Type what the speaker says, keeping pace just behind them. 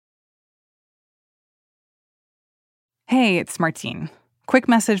Hey, it's Martine. Quick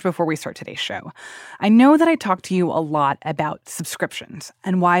message before we start today's show. I know that I talk to you a lot about subscriptions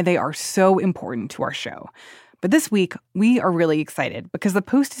and why they are so important to our show. But this week, we are really excited because the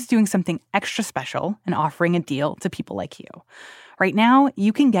Post is doing something extra special and offering a deal to people like you. Right now,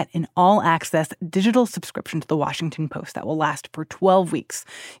 you can get an all-access digital subscription to the Washington Post that will last for 12 weeks.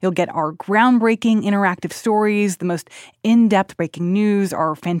 You'll get our groundbreaking interactive stories, the most in-depth breaking news,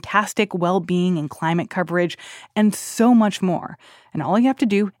 our fantastic well-being and climate coverage, and so much more. And all you have to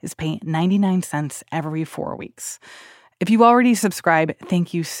do is pay 99 cents every 4 weeks. If you already subscribe,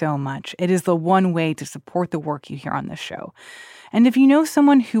 thank you so much. It is the one way to support the work you hear on this show. And if you know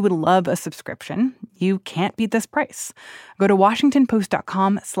someone who would love a subscription, you can't beat this price. Go to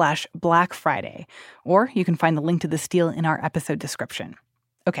WashingtonPost.com/Black Friday, or you can find the link to this deal in our episode description.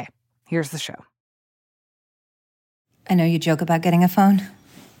 Okay, here's the show. I know you joke about getting a phone,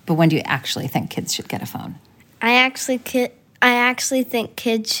 but when do you actually think kids should get a phone? I actually think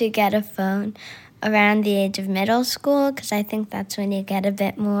kids should get a phone around the age of middle school, because I think that's when you get a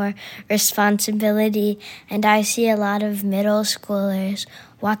bit more responsibility. And I see a lot of middle schoolers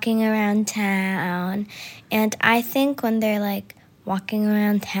walking around town. And I think when they're walking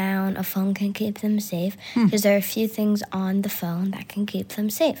around town, a phone can keep them safe, because there are a few things on the phone that can keep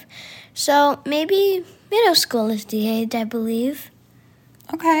them safe. So maybe middle school is the age, I believe.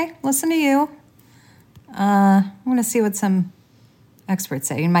 Okay, listen to you. I want to see what some experts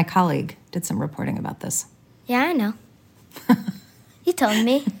say. And my colleague did some reporting about this. Yeah, I know. You told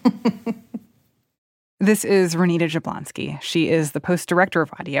me. This is Renita Jablonski. She is the Post director of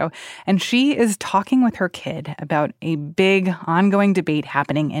audio, and she is talking with her kid about a big ongoing debate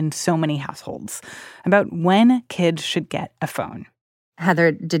happening in so many households about when kids should get a phone.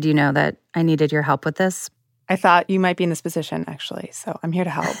 Heather, did you know that I needed your help with this? I thought you might be in this position, actually, so I'm here to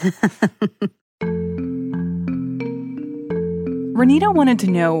help. Renita wanted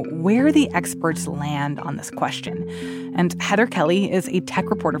to know where the experts land on this question. And Heather Kelly is a tech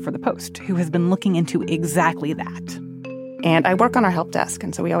reporter for The Post who has been looking into exactly that. And I work on our help desk,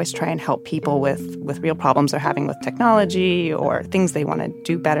 and so we always try and help people with real problems they're having with technology or things they want to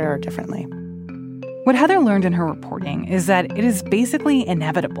do better or differently. What Heather learned in her reporting is that it is basically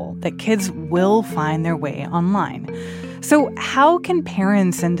inevitable that kids will find their way online. So how can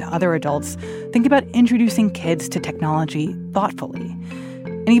parents and other adults think about introducing kids to technology thoughtfully?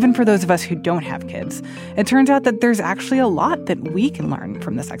 And even for those of us who don't have kids, it turns out that there's actually a lot that we can learn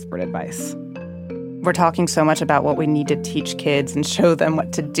from this expert advice. We're talking so much about what we need to teach kids and show them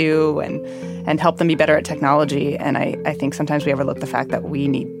what to do and help them be better at technology. And I think sometimes we overlook the fact that we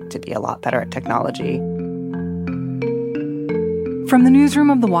need to be a lot better at technology. From the newsroom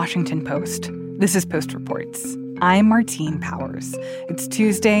of The Washington Post, this is Post Reports. I'm Martine Powers. It's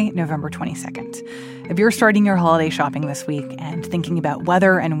Tuesday, November 22nd. If you're starting your holiday shopping this week and thinking about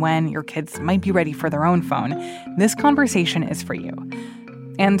whether and when your kids might be ready for their own phone, this conversation is for you.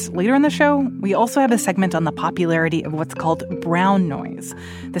 And later in the show, we also have a segment on the popularity of what's called brown noise,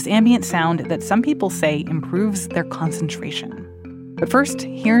 this ambient sound that some people say improves their concentration. But first,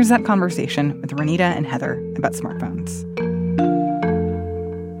 here's that conversation with Renita and Heather about smartphones.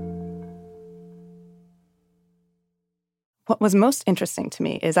 What was most interesting to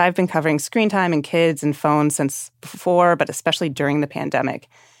me is I've been covering screen time and kids and phones since before, but especially during the pandemic.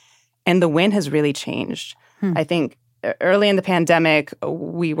 And the wind has really changed. I think early in the pandemic,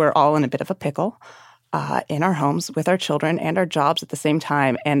 we were all in a bit of a pickle in our homes with our children and our jobs at the same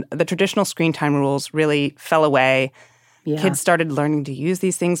time. And the traditional screen time rules really fell away. Yeah. Kids started learning to use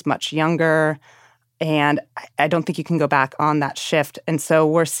these things much younger. And I don't think you can go back on that shift. And so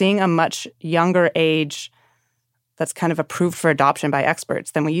we're seeing a much younger age that's kind of approved for adoption by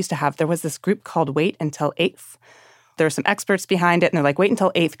experts than we used to have. There was this group called Wait Until 8th. There are some experts behind it, and they're like, wait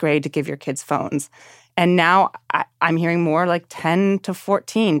until 8th grade to give your kids phones. And now I'm hearing more like 10 to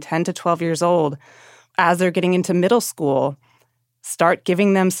 14, 10 to 12 years old, as they're getting into middle school, start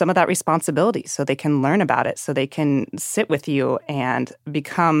giving them some of that responsibility so they can learn about it, so they can sit with you and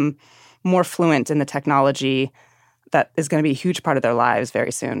become more fluent in the technology that is going to be a huge part of their lives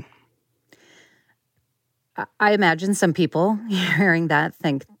very soon. I imagine some people hearing that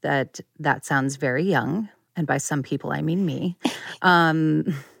think that that sounds very young. And by some people, I mean me.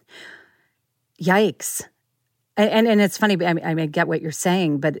 Yikes. And it's funny, I get what you're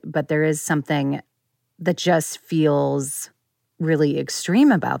saying, but there is something that just feels really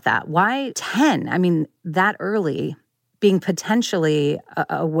extreme about that. Why 10? I mean, that early being potentially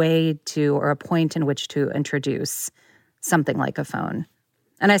a way to, or a point in which to introduce something like a phone.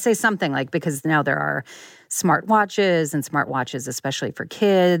 And I say something like, because now there are smartwatches especially for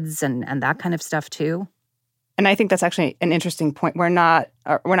kids and that kind of stuff too. And I think that's actually an interesting point. We're not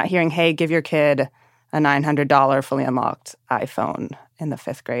hearing, hey, give your kid a $900 fully unlocked iPhone in the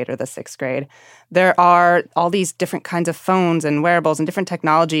 5th grade or the 6th grade. There are all these different kinds of phones and wearables and different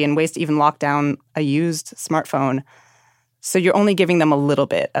technology and ways to even lock down a used smartphone. So you're only giving them a little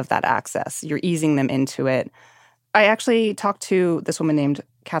bit of that access. You're easing them into it. I actually talked to this woman named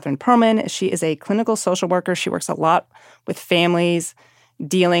Catherine Perlman. She is a clinical social worker. She works a lot with families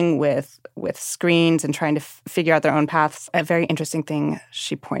dealing with screens and trying to figure out their own paths. A very interesting thing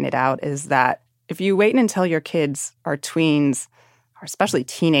she pointed out is that if you wait until your kids are tweens, or especially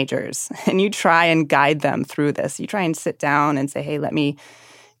teenagers, and you try and guide them through this, you try and sit down and say, hey, let me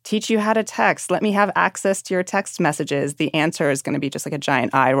teach you how to text. Let me have access to your text messages. The answer is going to be just like a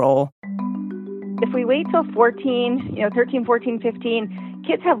giant eye roll. If we wait till 14, 13, 14, 15,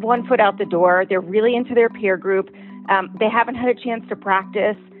 kids have one foot out the door. They're really into their peer group. They haven't had a chance to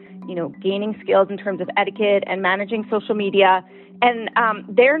practice, gaining skills in terms of etiquette and managing social media. And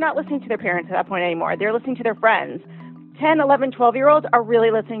they're not listening to their parents at that point anymore. They're listening to their friends. 10, 11, 12-year-olds are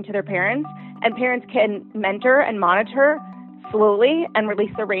really listening to their parents, and parents can mentor and monitor slowly and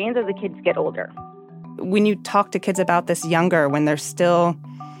release the reins as the kids get older. When you talk to kids about this younger, when they're still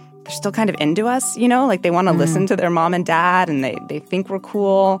kind of into us, like they want to listen to their mom and dad and they think we're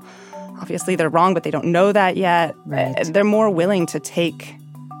cool. Obviously, they're wrong, but they don't know that yet. Right. They're more willing to take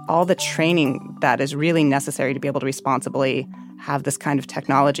all the training that is really necessary to be able to responsibly have this kind of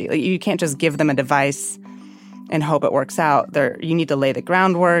technology. Like, you can't just give them a device and hope it works out. You need to lay the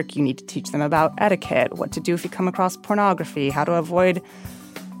groundwork. You need to teach them about etiquette, what to do if you come across pornography, how to avoid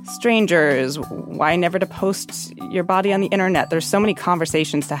strangers, why never to post your body on the internet. There's so many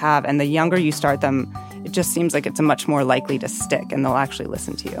conversations to have, and the younger you start them, it just seems like it's much more likely to stick, and they'll actually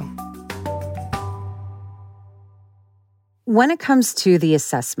listen to you. When it comes to the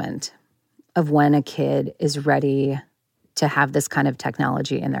assessment of when a kid is ready to have this kind of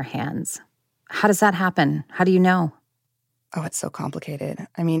technology in their hands, how does that happen? How do you know? Oh, it's so complicated.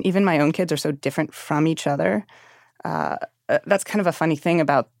 I mean, even my own kids are so different from each other. That's kind of a funny thing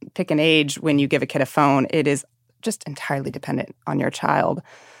about pick an age when you give a kid a phone. It is just entirely dependent on your child.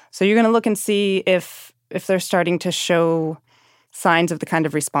 So you're going to look and see if they're starting to show signs of the kind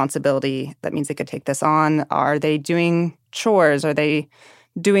of responsibility that means they could take this on. Are they doing chores? Are they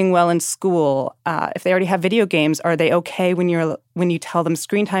doing well in school? If they already have video games, are they okay when you tell them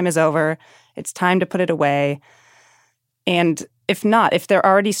screen time is over, it's time to put it away? And if not, if they're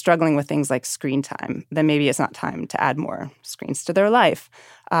already struggling with things like screen time, then maybe it's not time to add more screens to their life.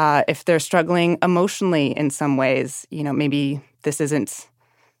 If they're struggling emotionally in some ways, maybe this isn't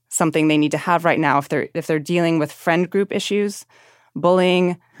something they need to have right now. If they're dealing with friend group issues,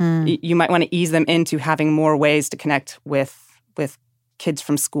 bullying, you might want to ease them into having more ways to connect with kids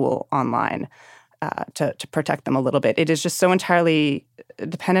from school online to protect them a little bit. It is just so entirely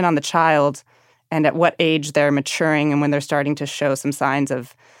dependent on the child and at what age they're maturing and when they're starting to show some signs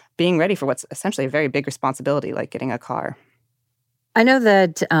of being ready for what's essentially a very big responsibility, like getting a car. I know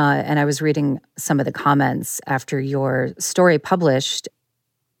that, and I was reading some of the comments after your story published,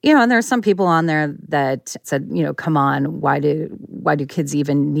 and there are some people on there that said, come on, why do kids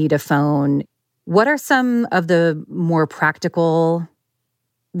even need a phone? What are some of the more practical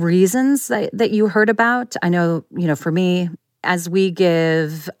reasons that you heard about? I know, for me, as we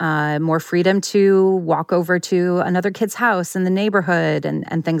give more freedom to walk over to another kid's house in the neighborhood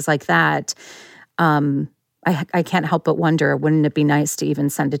and things like that, I can't help but wonder, wouldn't it be nice to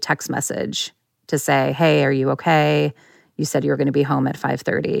even send a text message to say, hey, are you okay? You said you were going to be home at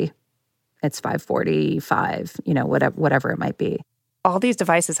 5:30. It's 5:45, whatever it might be. All these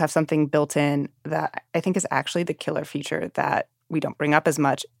devices have something built in that I think is actually the killer feature that we don't bring up as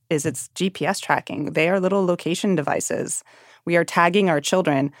much, is its GPS tracking. They are little location devices. We are tagging our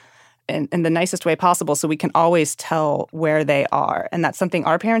children in the nicest way possible so we can always tell where they are. And that's something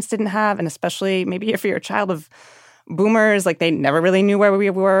our parents didn't have, and especially maybe if you're a child of boomers, like they never really knew where we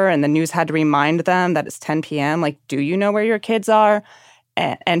were, and the news had to remind them that it's 10 p.m. Like, do you know where your kids are?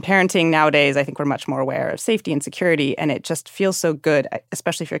 And parenting nowadays, I think we're much more aware of safety and security, and it just feels so good,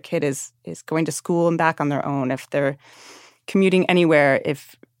 especially if your kid is going to school and back on their own, if they're commuting anywhere,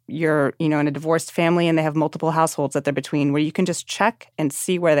 if you're, in a divorced family and they have multiple households that they're between, where you can just check and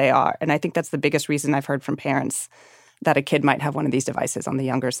see where they are. And I think that's the biggest reason I've heard from parents that a kid might have one of these devices on the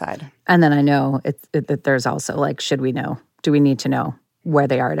younger side. And then I know that there's also should we know? Do we need to know where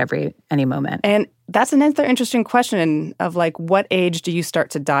they are at any moment? And that's another interesting question of what age do you start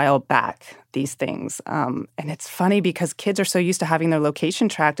to dial back these things? And it's funny because kids are so used to having their location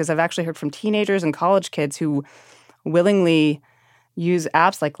tracked, as I've actually heard from teenagers and college kids who willingly use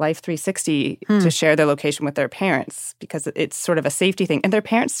apps like Life 360 to share their location with their parents because it's sort of a safety thing. And their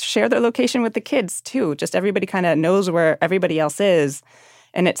parents share their location with the kids too. Just everybody kind of knows where everybody else is.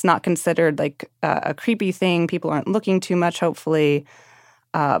 And it's not considered like a creepy thing. People aren't looking too much, hopefully.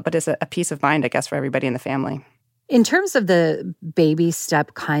 But it's a peace of mind, I guess, for everybody in the family. In terms of the baby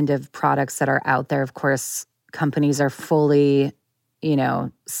step kind of products that are out there, of course, companies are fully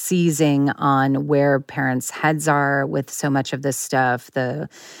seizing on where parents' heads are with so much of this stuff,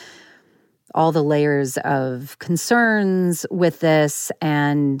 all the layers of concerns with this.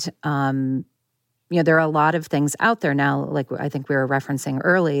 And, there are a lot of things out there now, like I think we were referencing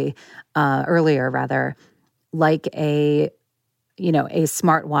earlier, like a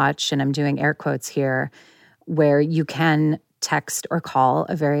smartwatch, and I'm doing air quotes here, where you can text or call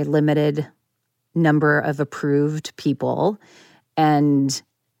a very limited number of approved people, and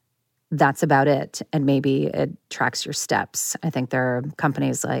that's about it. And maybe it tracks your steps. I think there are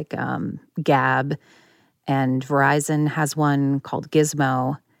companies like Gab, and Verizon has one called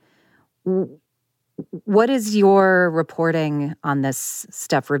Gizmo. What is your reporting on this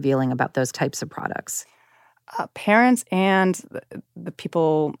stuff revealing about those types of products? Parents and the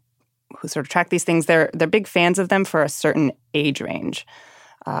people who sort of track these things, they're big fans of them for a certain age range.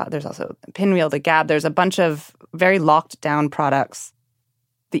 There's also Pinwheel, the Gab. There's a bunch of very locked down products.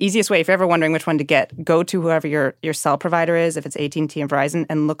 The easiest way, if you're ever wondering which one to get, go to whoever your cell provider is, if it's AT&T and Verizon,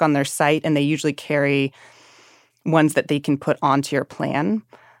 and look on their site, and they usually carry ones that they can put onto your plan,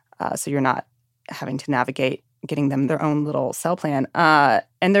 so you're not having to navigate getting them their own little cell plan.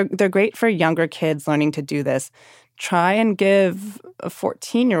 And they're great for younger kids learning to do this. Try and give a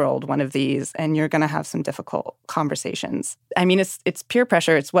 14-year-old one of these, and you're going to have some difficult conversations. I mean, it's peer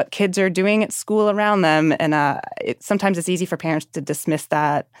pressure. It's what kids are doing at school around them, and sometimes it's easy for parents to dismiss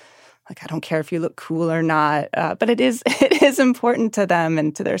that. Like, I don't care if you look cool or not, but it is important to them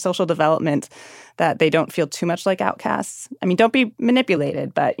and to their social development that they don't feel too much like outcasts. I mean, don't be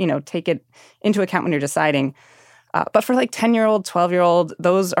manipulated, but take it into account when you're deciding. But for like 10-year-old, 12-year-old,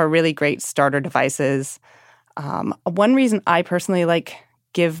 those are really great starter devices. One reason I personally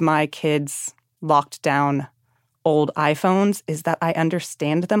give my kids locked down old iPhones is that I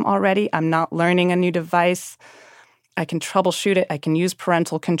understand them already. I'm not learning a new device. I can troubleshoot it. I can use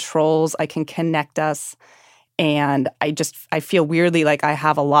parental controls. I can connect us. And I feel weirdly like I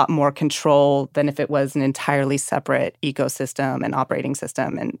have a lot more control than if it was an entirely separate ecosystem and operating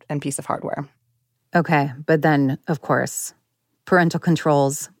system and piece of hardware. Okay. But then, of course, parental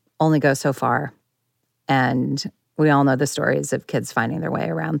controls only go so far. And we all know the stories of kids finding their way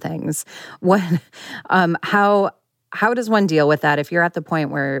around things. How does one deal with that if you're at the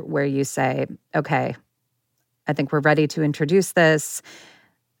point where you say, okay, I think we're ready to introduce this?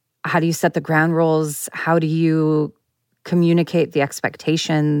 How do you set the ground rules? How do you communicate the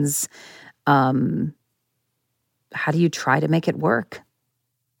expectations? How do you try to make it work?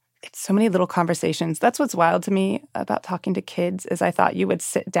 It's so many little conversations. That's what's wild to me about talking to kids is I thought you would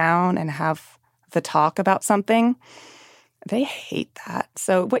sit down and have the talk about something. They hate that.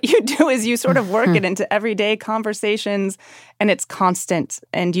 So what you do is you sort of work it into everyday conversations, and it's constant,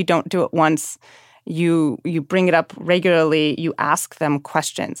 and you don't do it once. You bring it up regularly. You ask them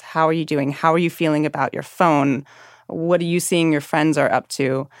questions. How are you doing? How are you feeling about your phone? What are you seeing your friends are up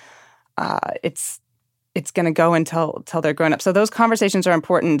to? It's going to go until they're grown up. So those conversations are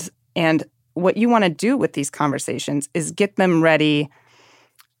important. And what you want to do with these conversations is get them ready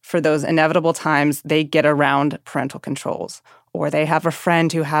for those inevitable times they get around parental controls, or they have a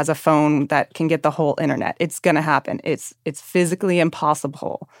friend who has a phone that can get the whole internet. It's going to happen. It's physically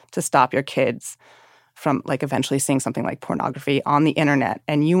impossible to stop your kids from eventually seeing something like pornography on the internet.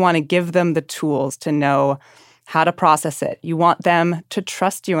 And you want to give them the tools to know how to process it. You want them to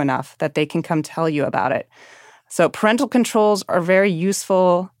trust you enough that they can come tell you about it. So parental controls are very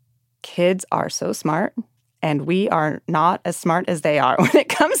useful. Kids are so smart, and we are not as smart as they are when it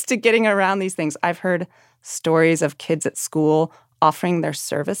comes to getting around these things. I've heard stories of kids at school offering their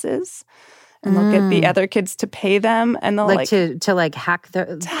services, and they'll get the other kids to pay them, and they'll to hack their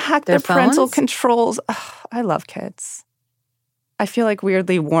parental phones? Controls. Ugh, I love kids. I feel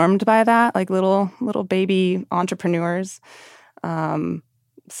weirdly warmed by that, little baby entrepreneurs.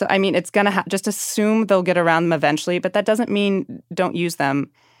 So I mean, it's gonna just assume they'll get around them eventually, but that doesn't mean don't use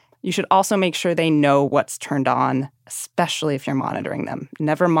them. You should also make sure they know what's turned on, especially if you're monitoring them.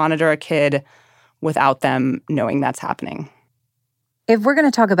 Never monitor a kid without them knowing that's happening. If we're going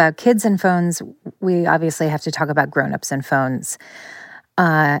to talk about kids and phones, we obviously have to talk about grown-ups and phones.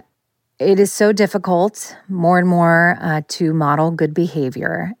 It is so difficult, more and more, to model good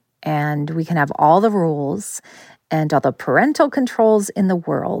behavior. And we can have all the rules and all the parental controls in the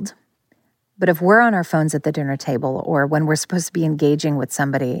world. But if we're on our phones at the dinner table or when we're supposed to be engaging with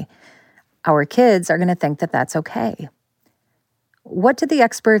somebody, our kids are going to think that that's okay. What did the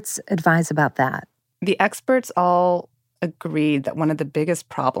experts advise about that? The experts all agreed that one of the biggest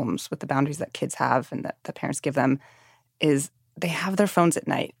problems with the boundaries that kids have and that the parents give them is they have their phones at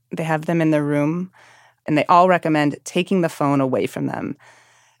night. They have them in their room, and they all recommend taking the phone away from them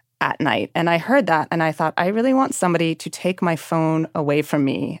at night. And I heard that, and I thought, I really want somebody to take my phone away from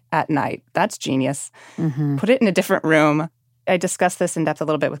me at night. That's genius. Mm-hmm. Put it in a different room. I discussed this in depth a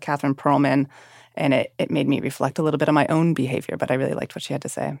little bit with Catherine Perlman, and it made me reflect a little bit on my own behavior, but I really liked what she had to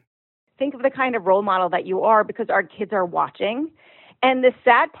say. Think of the kind of role model that you are because our kids are watching. And the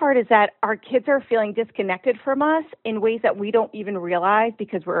sad part is that our kids are feeling disconnected from us in ways that we don't even realize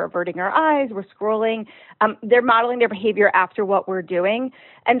because we're averting our eyes, we're scrolling. They're modeling their behavior after what we're doing.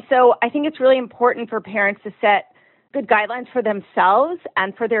 And so I think it's really important for parents to set good guidelines for themselves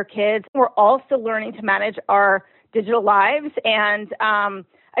and for their kids. We're all still learning to manage our digital lives. And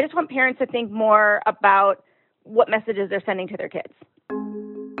I just want parents to think more about what messages they're sending to their kids.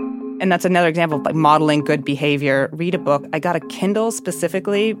 And that's another example of like modeling good behavior. Read a book. I got a Kindle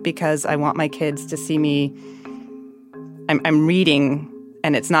specifically because I want my kids to see me. I'm reading,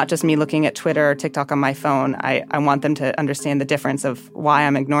 and it's not just me looking at Twitter or TikTok on my phone. I want them to understand the difference of why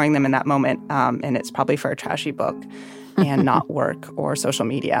I'm ignoring them in that moment. And it's probably for a trashy book and not work or social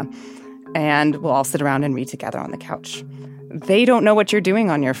media. And we'll all sit around and read together on the couch. They don't know what you're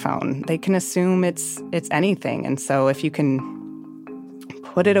doing on your phone. They can assume it's anything. And so if you can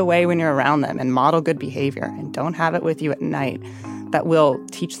put it away when you're around them and model good behavior and don't have it with you at night, that will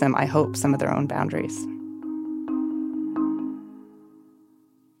teach them, I hope, some of their own boundaries.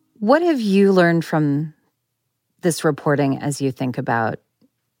 What have you learned from this reporting as you think about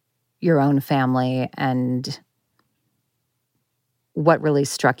your own family and what really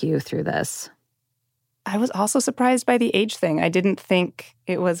struck you through this? I was also surprised by the age thing. I didn't think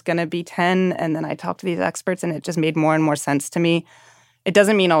it was going to be 10, and then I talked to these experts, and it just made more and more sense to me. It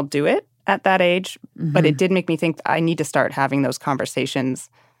doesn't mean I'll do it at that age, but it did make me think I need to start having those conversations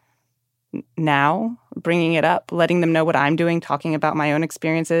now, bringing it up, letting them know what I'm doing, talking about my own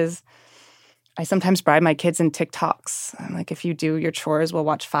experiences. I sometimes bribe my kids in TikToks. I'm like, if you do your chores, we'll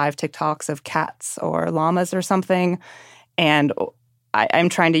watch 5 TikToks of cats or llamas or something. And I'm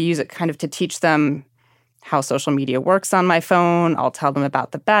trying to use it kind of to teach them how social media works on my phone. I'll tell them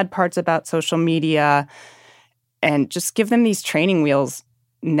about the bad parts about social media and just give them these training wheels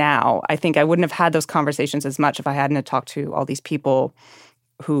now. I think I wouldn't have had those conversations as much if I hadn't talked to all these people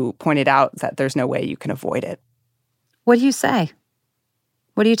who pointed out that there's no way you can avoid it. What do you say?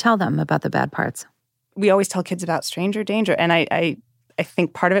 What do you tell them about the bad parts? We always tell kids about stranger danger. And I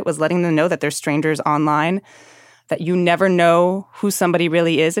think part of it was letting them know that there's strangers online, that you never know who somebody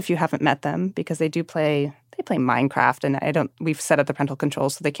really is if you haven't met them, because they play Minecraft, and we've set up the parental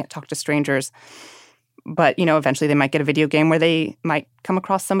controls so they can't talk to strangers. But, eventually they might get a video game where they might come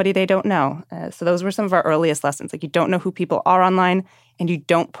across somebody they don't know. So those were some of our earliest lessons. Like, you don't know who people are online, and you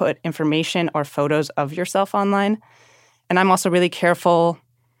don't put information or photos of yourself online. And I'm also really careful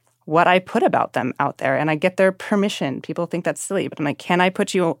what I put about them out there, and I get their permission. People think that's silly, but I'm like, can I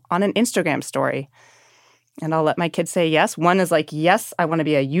put you on an Instagram story? And I'll let my kids say yes. One is like, yes, I want to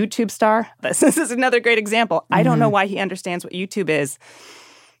be a YouTube star. This is another great example. I don't know why he understands what YouTube is.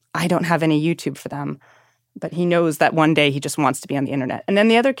 I don't have any YouTube for them. But he knows that one day he just wants to be on the internet. And then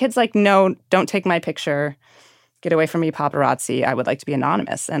the other kid's like, no, don't take my picture. Get away from me, paparazzi. I would like to be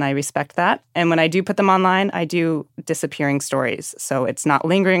anonymous. And I respect that. And when I do put them online, I do disappearing stories. So it's not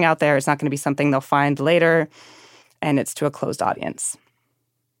lingering out there. It's not going to be something they'll find later. And it's to a closed audience.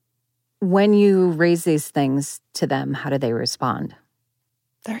 When you raise these things to them, how do they respond?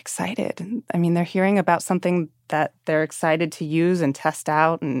 They're excited. I mean, they're hearing about something that they're excited to use and test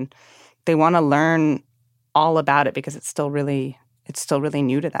out, and they want to learn all about it because it's still really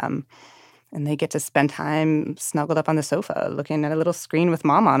new to them. And they get to spend time snuggled up on the sofa looking at a little screen with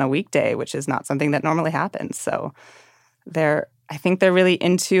mama on a weekday, which is not something that normally happens. So I think they're really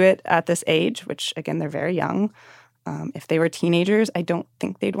into it at this age, which, again, they're very young. If they were teenagers, I don't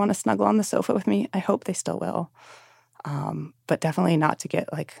think they'd want to snuggle on the sofa with me. I hope they still will. But definitely not to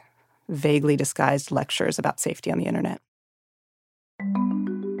get like vaguely disguised lectures about safety on the internet.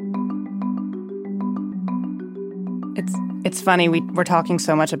 It's funny, we're talking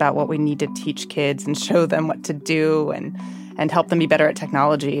so much about what we need to teach kids and show them what to do and help them be better at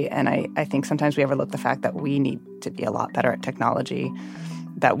technology. And I think sometimes we overlook the fact that we need to be a lot better at technology,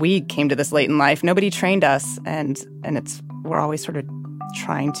 that we came to this late in life. Nobody trained us, and we're always sort of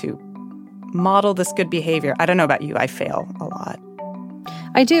trying to model this good behavior. I don't know about you. I fail a lot.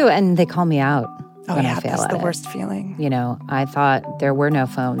 I do, and they call me out when I fail that's at the it. worst feeling. You know, I thought there were no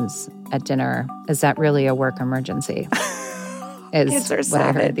phones at dinner. Is that really a work emergency? Is what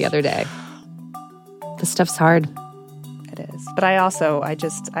I heard the other day. This stuff's hard. It is. But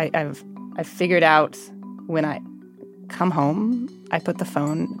I've figured out when I come home, I put the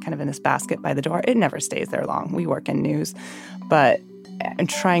phone kind of in this basket by the door. It never stays there long. We work in news. But I'm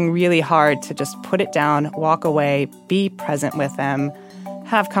trying really hard to just put it down, walk away, be present with them,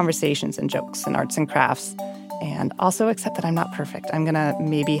 have conversations and jokes and arts and crafts, and also accept that I'm not perfect. I'm going to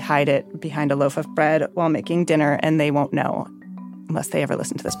maybe hide it behind a loaf of bread while making dinner, and they won't know unless they ever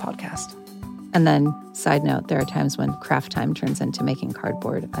listen to this podcast. And then, side note, there are times when craft time turns into making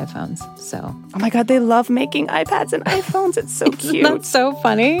cardboard iPhones. So, oh my God, they love making iPads and iPhones. It's so cute. Isn't that so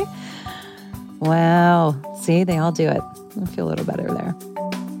funny? Wow. See, they all do it. I feel a little better there.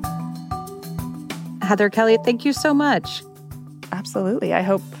 Heather Kelly, thank you so much. Absolutely. I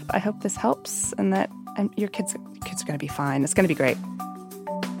hope this helps, and that your kids are going to be fine. It's going to be great.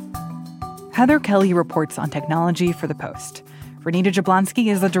 Heather Kelly reports on technology for The Post. Renita Jablonski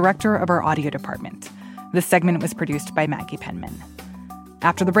is the director of our audio department. This segment was produced by Maggie Penman.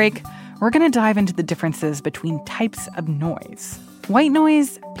 After the break, we're going to dive into the differences between types of noise: white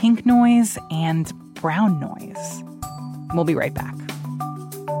noise, pink noise, and brown noise. We'll be right back.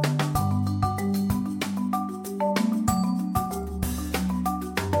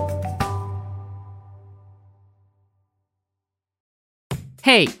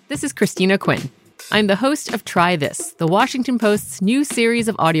 Hey, this is Christina Quinn. I'm the host of Try This, the Washington Post's new series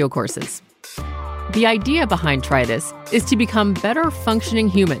of audio courses. The idea behind Try This is to become better functioning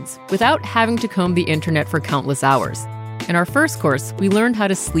humans without having to comb the internet for countless hours. In our first course, we learned how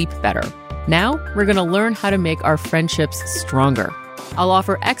to sleep better. Now, we're going to learn how to make our friendships stronger. I'll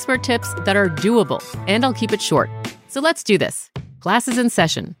offer expert tips that are doable, and I'll keep it short. So let's do this. Class is in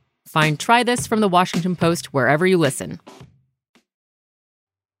session. Find Try This from the Washington Post wherever you listen.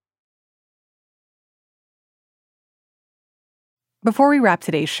 Before we wrap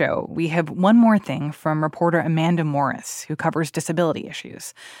today's show, we have one more thing from reporter Amanda Morris, who covers disability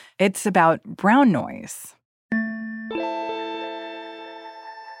issues. It's about brown noise.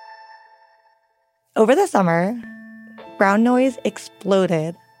 Over the summer, brown noise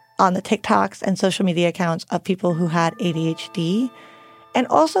exploded on the TikToks and social media accounts of people who had ADHD, and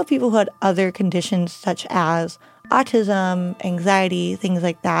also people who had other conditions such as autism, anxiety, things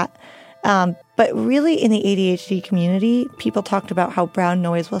like that. But really in the ADHD community, people talked about how brown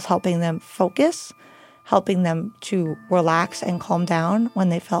noise was helping them focus, helping them to relax and calm down when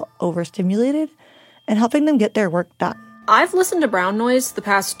they felt overstimulated, and helping them get their work done. I've listened to brown noise the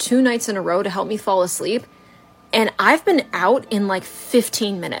past 2 nights in a row to help me fall asleep, and I've been out in like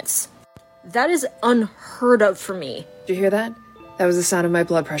 15 minutes. That is unheard of for me. Did you hear that? That was the sound of my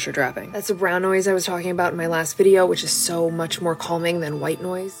blood pressure dropping. That's the brown noise I was talking about in my last video, which is so much more calming than white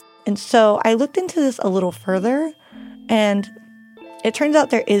noise. And so I looked into this a little further, and it turns out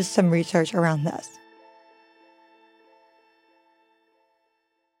there is some research around this.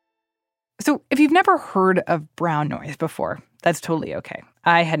 So if you've never heard of brown noise before, that's totally okay.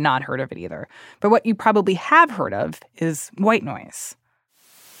 I had not heard of it either. But what you probably have heard of is white noise.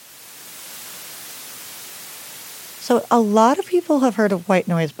 So a lot of people have heard of white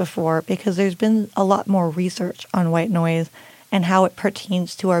noise before because there's been a lot more research on white noise and how it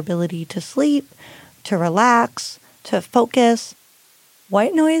pertains to our ability to sleep, to relax, to focus.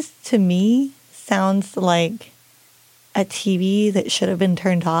 White noise, to me, sounds like a TV that should have been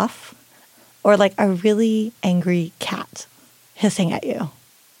turned off, or like a really angry cat hissing at you.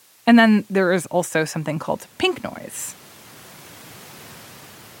 And then there is also something called pink noise.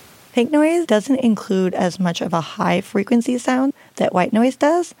 Pink noise doesn't include as much of a high-frequency sound that white noise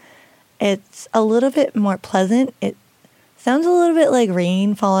does. It's a little bit more pleasant. It sounds a little bit like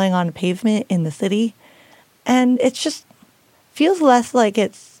rain falling on pavement in the city. And it just feels less like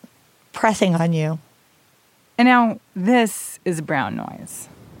it's pressing on you. And now this is brown noise.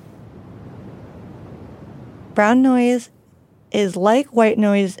 Brown noise is like white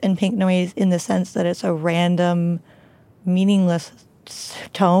noise and pink noise in the sense that it's a random, meaningless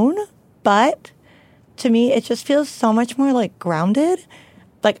tone. But to me, it just feels so much more like grounded.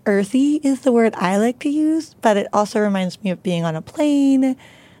 Like earthy is the word I like to use, but it also reminds me of being on a plane.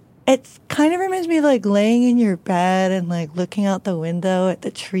 It kind of reminds me of like laying in your bed and like looking out the window at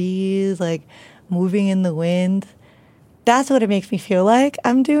the trees, like moving in the wind. That's what it makes me feel like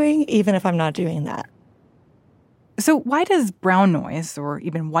I'm doing, even if I'm not doing that. So why does brown noise, or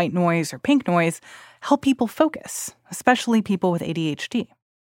even white noise or pink noise, help people focus, especially people with ADHD?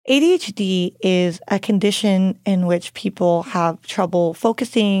 ADHD is a condition in which people have trouble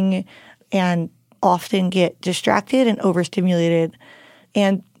focusing and often get distracted and overstimulated.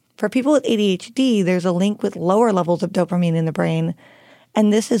 And for people with ADHD, there's a link with lower levels of dopamine in the brain.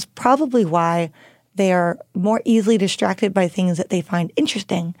 And this is probably why they are more easily distracted by things that they find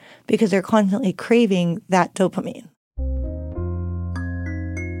interesting, because they're constantly craving that dopamine.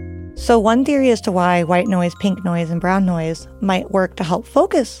 So one theory as to why white noise, pink noise, and brown noise might work to help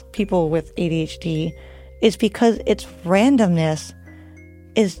focus people with ADHD is because its randomness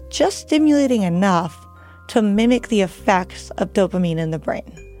is just stimulating enough to mimic the effects of dopamine in the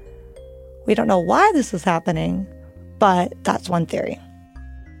brain. We don't know why this is happening, but that's one theory.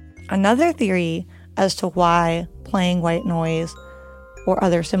 Another theory as to why playing white noise or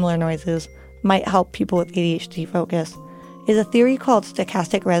other similar noises might help people with ADHD focus is a theory called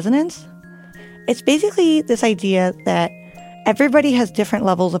stochastic resonance. It's basically this idea that everybody has different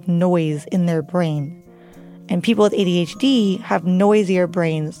levels of noise in their brain, and people with ADHD have noisier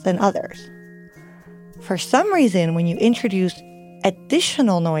brains than others. For some reason, when you introduce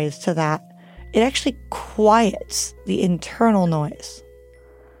additional noise to that, it actually quiets the internal noise.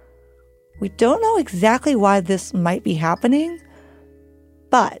 We don't know exactly why this might be happening,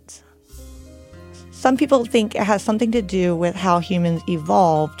 but some people think it has something to do with how humans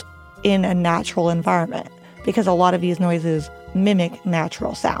evolved in a natural environment, because a lot of these noises mimic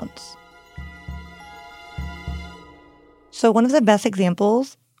natural sounds. So one of the best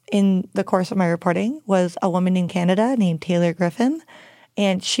examples in the course of my reporting was a woman in Canada named Taylor Griffin,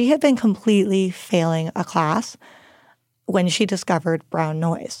 and she had been completely failing a class when she discovered brown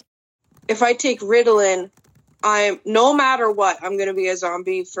noise. If I take Ritalin, no matter what, I'm going to be a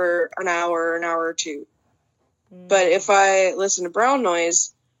zombie for an hour or two. But if I listen to brown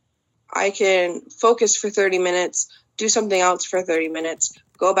noise, I can focus for 30 minutes, do something else for 30 minutes,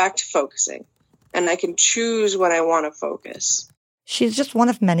 go back to focusing, and I can choose when I want to focus. She's just one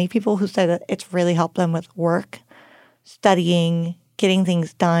of many people who say that it's really helped them with work, studying, getting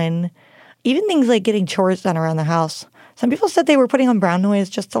things done, even things like getting chores done around the house. Some people said they were putting on brown noise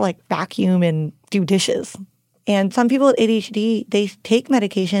just to vacuum and do dishes. And some people with ADHD, they take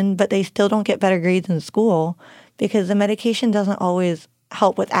medication, but they still don't get better grades in school because the medication doesn't always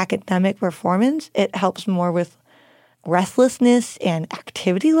help with academic performance. It helps more with restlessness and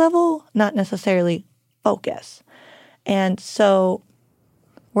activity level, not necessarily focus. And so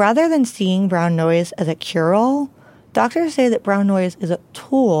rather than seeing brown noise as a cure-all, doctors say that brown noise is a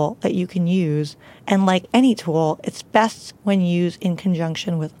tool that you can use. And like any tool, it's best when used in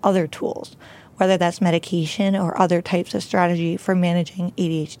conjunction with other tools, whether that's medication or other types of strategy for managing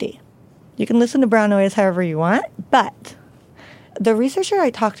ADHD. You can listen to brown noise however you want, but the researcher I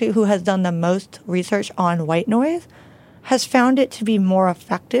talked to who has done the most research on white noise has found it to be more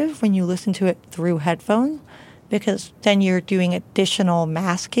effective when you listen to it through headphones, because then you're doing additional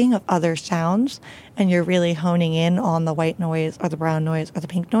masking of other sounds and you're really honing in on the white noise or the brown noise or the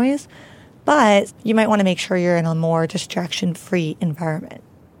pink noise. But you might want to make sure you're in a more distraction-free environment.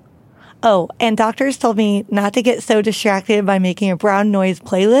 Oh, and doctors told me not to get so distracted by making a brown noise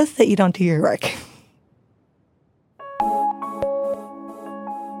playlist that you don't do your work.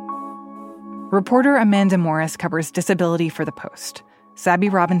 Reporter Amanda Morris covers disability for The Post. Sabby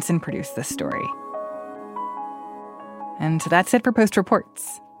Robinson produced this story. And that's it for Post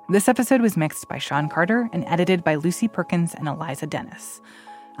Reports. This episode was mixed by Sean Carter and edited by Lucy Perkins and Eliza Dennis.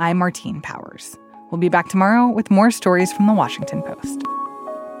 I'm Martine Powers. We'll be back tomorrow with more stories from The Washington Post.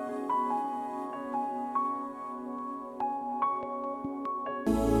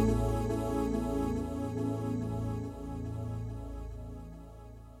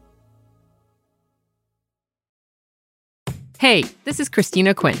 Hey, this is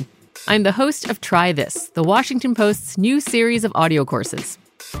Christina Quinn. I'm the host of Try This, The Washington Post's new series of audio courses.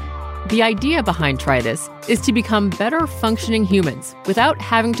 The idea behind Try This is to become better functioning humans without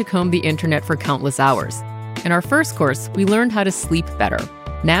having to comb the internet for countless hours. In our first course, we learned how to sleep better.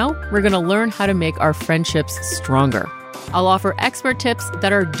 Now, we're going to learn how to make our friendships stronger. I'll offer expert tips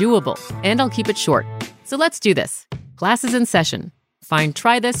that are doable, and I'll keep it short. So let's do this. Class is in session. Find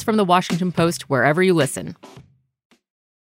Try This from The Washington Post wherever you listen.